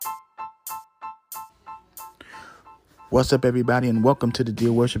What's up, everybody, and welcome to the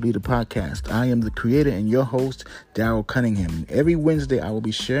Dear Worship Leader podcast. I am the creator and your host, Daryl Cunningham. And every Wednesday, I will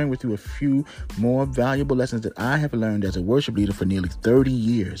be sharing with you a few more valuable lessons that I have learned as a worship leader for nearly 30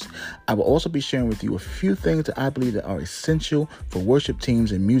 years. I will also be sharing with you a few things that I believe that are essential for worship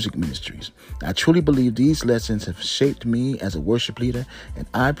teams and music ministries. I truly believe these lessons have shaped me as a worship leader, and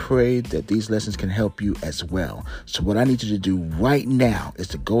I pray that these lessons can help you as well. So what I need you to do right now is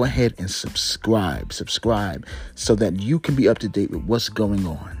to go ahead and subscribe so that you can be up to date with what's going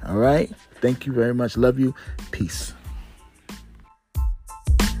on. All right. Thank you very much. Love you. Peace.